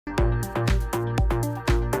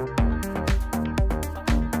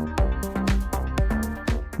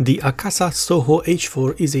The AKASA Soho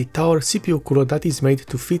H4 is a tower CPU cooler that is made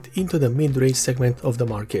to fit into the mid-range segment of the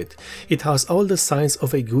market. It has all the signs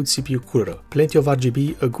of a good CPU cooler, plenty of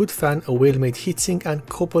RGB, a good fan, a well-made heatsink and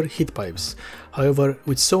copper heat pipes. However,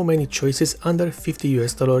 with so many choices under $50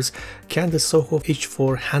 US, can the Soho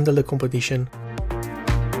H4 handle the competition?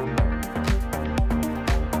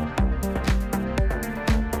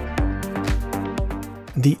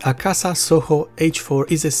 The AKASA Soho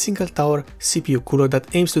H4 is a single tower CPU cooler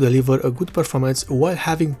that aims to deliver a good performance while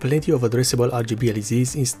having plenty of addressable RGB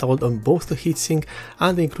LEDs installed on both the heatsink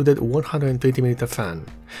and the included 120mm fan.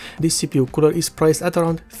 This CPU cooler is priced at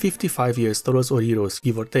around $55 US or euros,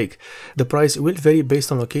 give or take. The price will vary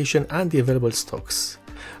based on location and the available stocks.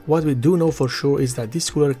 What we do know for sure is that this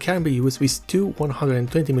cooler can be used with two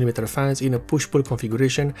 120mm fans in a push-pull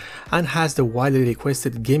configuration and has the widely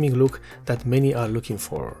requested gaming look that many are looking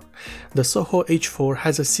for. The Soho H4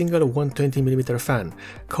 has a single 120mm fan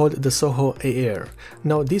called the Soho Air.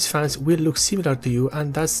 Now these fans will look similar to you,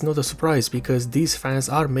 and that's not a surprise because these fans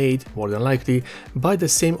are made, more than likely, by the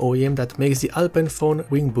same OEM that makes the Alpenphone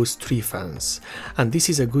Wing Boost 3 fans. And this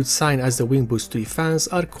is a good sign as the Wing Boost 3 fans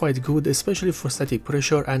are quite good, especially for static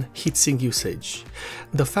pressure and heatsink usage.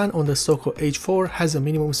 The fan on the Soho H4 has a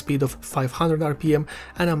minimum speed of 500 RPM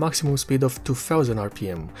and a maximum speed of 2000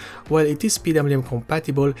 RPM. While it is PWM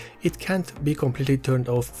compatible, it can't be completely turned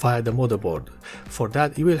off via the motherboard. For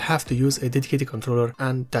that, you will have to use a dedicated controller,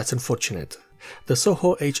 and that's unfortunate. The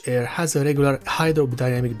Soho H-Air has a regular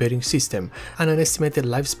hydrodynamic bearing system and an estimated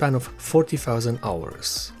lifespan of 40,000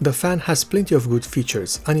 hours. The fan has plenty of good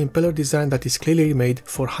features, an impeller design that is clearly made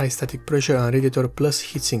for high static pressure and radiator plus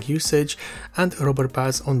heatsink usage, and rubber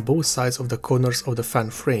pads on both sides of the corners of the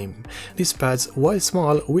fan frame. These pads, while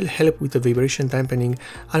small, will help with the vibration dampening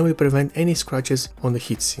and will prevent any scratches on the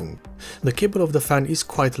heatsink. The cable of the fan is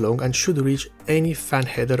quite long and should reach any fan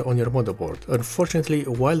header on your motherboard. Unfortunately,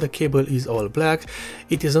 while the cable is all black,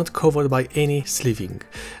 it is not covered by any sleeving.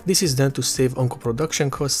 This is done to save on co-production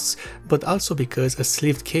costs, but also because a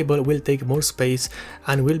sleeved cable will take more space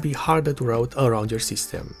and will be harder to route around your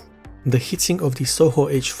system. The heatsink of the Soho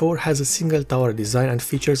H4 has a single tower design and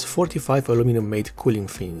features 45 aluminum-made cooling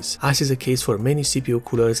fins. As is the case for many CPU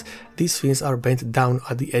coolers, these fins are bent down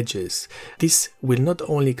at the edges. This will not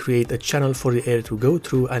only create a channel for the air to go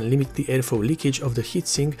through and limit the airflow leakage of the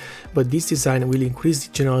heatsink, but this design will increase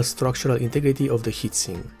the general structural integrity of the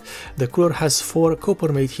heatsink. The cooler has 4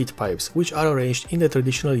 copper-made heat pipes, which are arranged in the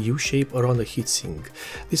traditional U shape around the heatsink.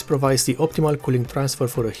 This provides the optimal cooling transfer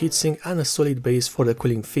for a heatsink and a solid base for the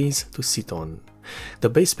cooling fins to sit on. The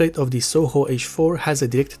baseplate of the Soho H4 has a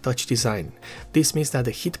direct touch design. This means that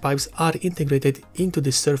the heat pipes are integrated into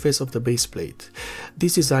the surface of the baseplate.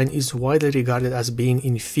 This design is widely regarded as being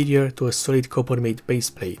inferior to a solid copper-made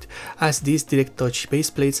baseplate, as these direct touch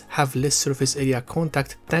baseplates have less surface area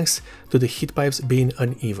contact thanks to the heat pipes being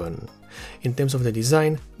uneven. In terms of the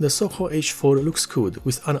design, the Soho H4 looks good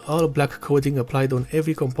with an all-black coating applied on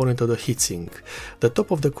every component of the heatsink. The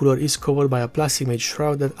top of the cooler is covered by a plastic-made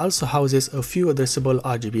shroud that also houses a few addressable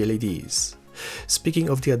RGB LEDs. Speaking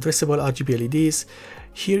of the addressable RGB LEDs,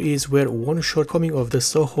 here is where one shortcoming of the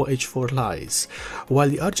Soho H4 lies. While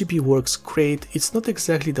the RGB works great, it's not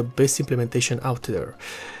exactly the best implementation out there.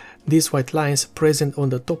 These white lines present on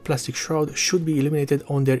the top plastic shroud should be illuminated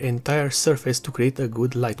on their entire surface to create a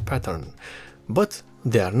good light pattern. But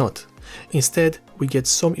they are not. Instead, we get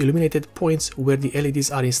some illuminated points where the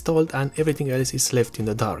LEDs are installed and everything else is left in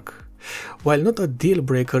the dark. While not a deal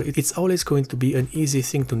breaker, it's always going to be an easy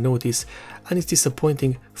thing to notice, and it's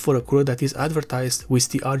disappointing for a cooler that is advertised with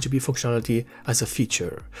the RGB functionality as a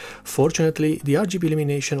feature. Fortunately, the RGB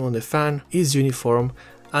illumination on the fan is uniform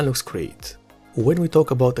and looks great. When we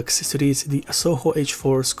talk about accessories, the Soho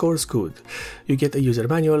H4 scores good. You get a user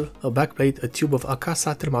manual, a backplate, a tube of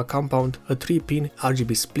AKASA thermal compound, a 3-pin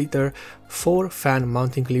RGB splitter, 4 fan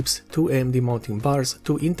mounting clips, 2 AMD mounting bars,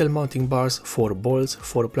 2 Intel mounting bars, 4 bolts,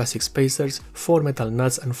 4 plastic spacers, 4 metal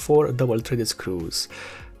nuts and 4 double-threaded screws.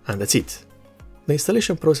 And that's it. The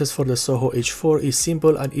installation process for the Soho H4 is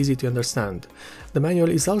simple and easy to understand. The manual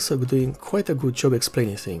is also doing quite a good job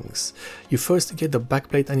explaining things. You first get the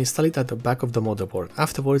backplate and install it at the back of the motherboard.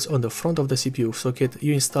 Afterwards, on the front of the CPU socket,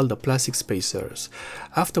 you install the plastic spacers.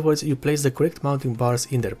 Afterwards, you place the correct mounting bars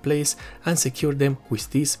in their place and secure them with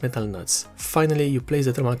these metal nuts. Finally, you place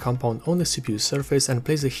the thermal compound on the CPU surface and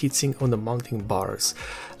place the heatsink on the mounting bars,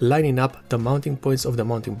 lining up the mounting points of the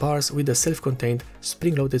mounting bars with the self-contained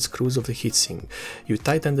spring-loaded screws of the heatsink. You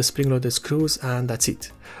tighten the spring-loaded screws and that's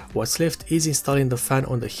it. What's left is installing the fan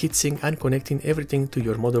on the heatsink and connecting everything to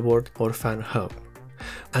your motherboard or fan hub.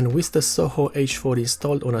 and with the Soho H4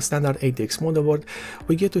 installed on a standard ATX motherboard,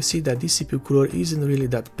 we get to see that this CPU cooler isn't really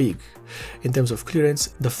that big. In terms of clearance,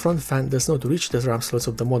 the front fan does not reach the RAM slots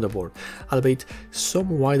of the motherboard, albeit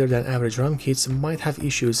some wider than average RAM kits might have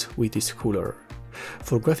issues with this cooler.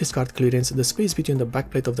 For graphics card clearance, the space between the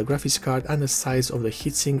backplate of the graphics card and the size of the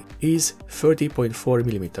heatsink is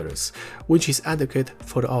 30.4mm, which is adequate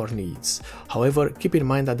for our needs. However, keep in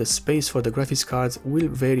mind that the space for the graphics cards will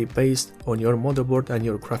vary based on your motherboard and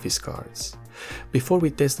your graphics cards. Before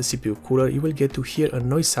we test the CPU cooler, you will get to hear a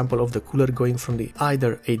noise sample of the cooler going from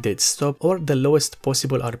either a dead stop or the lowest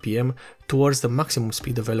possible RPM towards the maximum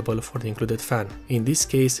speed available for the included fan, in this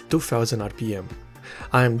case 2000 RPM.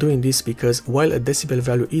 I am doing this because while a decibel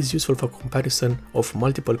value is useful for comparison of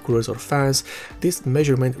multiple coolers or fans, this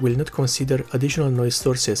measurement will not consider additional noise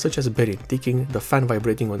sources such as bearing ticking, the fan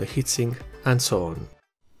vibrating on the heatsink, and so on.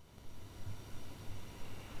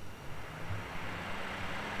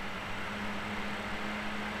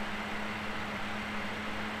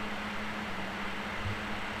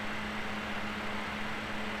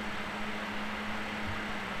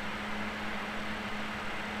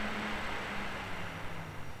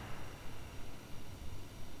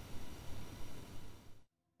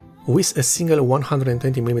 With a single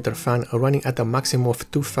 120mm fan running at a maximum of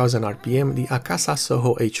 2000 RPM, the AKASA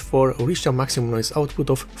Soho H4 reached a maximum noise output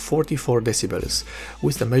of 44 decibels,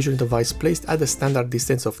 with the measuring device placed at a standard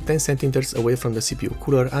distance of 10 cm away from the CPU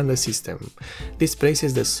cooler and the system. This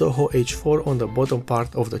places the Soho H4 on the bottom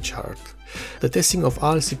part of the chart. The testing of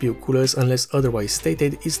all CPU coolers, unless otherwise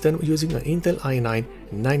stated, is done using an Intel i9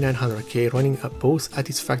 9900K running both at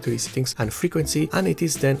its factory settings and frequency, and it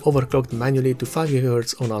is then overclocked manually to 5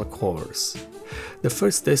 GHz on all cores. The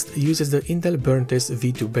first test uses the Intel Burn Test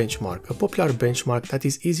V2 benchmark, a popular benchmark that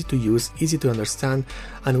is easy to use, easy to understand,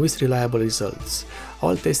 and with reliable results.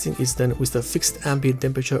 All testing is done with a fixed ambient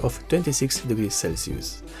temperature of 26 degrees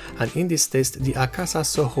Celsius. And in this test, the AKASA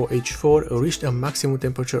Soho H4 reached a maximum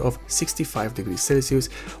temperature of 65 degrees Celsius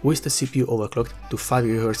with the CPU overclocked to 5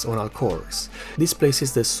 GHz on all cores. This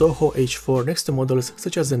places the Soho H4 next to models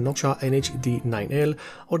such as the Noctua NHD9L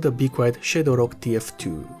or the Be Quiet ShadowRock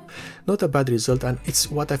TF2. Not a bad result, and it's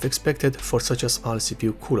what I've expected for such a small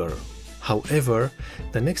CPU cooler. However,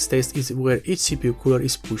 the next test is where each CPU cooler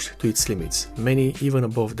is pushed to its limits, many even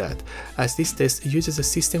above that, as this test uses a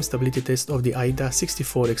system stability test of the AIDA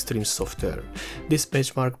 64 Extreme software. This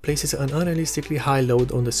benchmark places an unrealistically high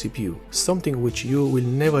load on the CPU, something which you will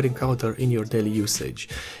never encounter in your daily usage.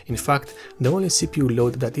 In fact, the only CPU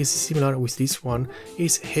load that is similar with this one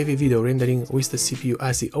is heavy video rendering with the CPU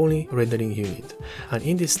as the only rendering unit. And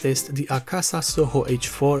in this test, the AKASA Soho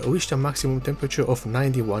H4 reached a maximum temperature of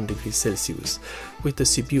 91 degrees Celsius, with the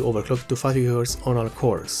CPU overclocked to 5 GHz on all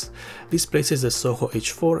cores. This places the Soho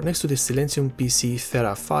H4 next to the Silencium PC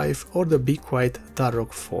Thera 5 or the Be Quiet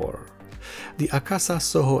Darrock 4. The AKASA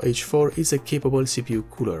Soho H4 is a capable CPU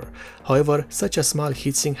cooler. However, such a small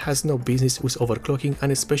heatsink has no business with overclocking,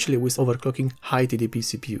 and especially with overclocking high TDP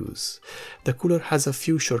CPUs. The cooler has a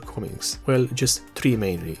few shortcomings, well, just 3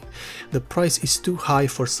 mainly. The price is too high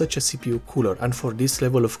for such a CPU cooler and for this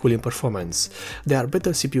level of cooling performance. There are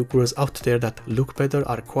better CPU coolers out there that look better,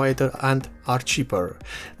 are quieter, and are cheaper.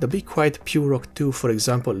 The Be Quiet PureRock 2, for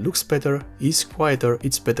example, looks better, is quieter,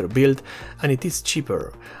 it's better built, and it is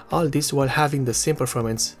cheaper. All this while having the same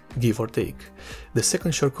performance, give or take. The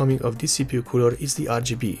second shortcoming of this CPU cooler is the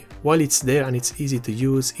RGB. While it's there and it's easy to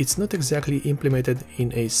use, it's not exactly implemented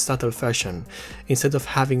in a subtle fashion. Instead of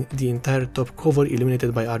having the entire top cover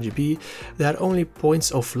illuminated by RGB, there are only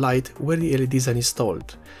points of light where the LEDs are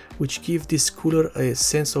installed, which give this cooler a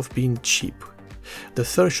sense of being cheap. The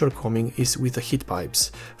third shortcoming is with the heat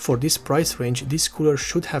pipes. For this price range, this cooler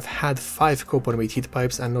should have had 5 copper-made heat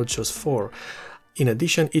pipes and not just 4. In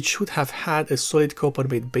addition, it should have had a solid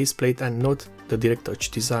copper-made baseplate and not the direct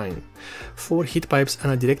touch design. 4 heat pipes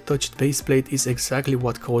and a direct touch baseplate is exactly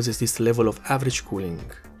what causes this level of average cooling.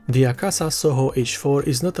 The AKASA Soho H4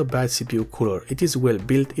 is not a bad CPU cooler. It is well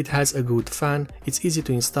built, it has a good fan, it's easy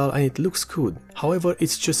to install, and it looks good. However,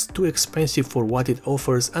 it's just too expensive for what it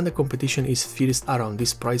offers, and the competition is fierce around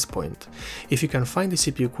this price point. If you can find the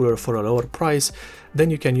CPU cooler for a lower price, then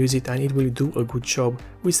you can use it and it will do a good job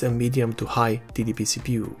with a medium to high TDP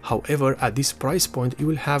CPU. However, at this price point, you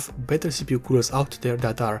will have better CPU coolers out there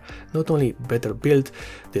that are not only better built,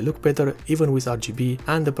 they look better even with RGB,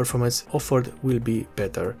 and the performance offered will be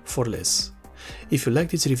better for less. If you like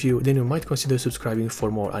this review, then you might consider subscribing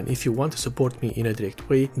for more, and if you want to support me in a direct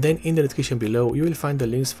way, then in the description below you will find the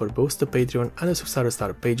links for both the Patreon and the Subscriber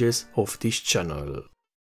Star pages of this channel.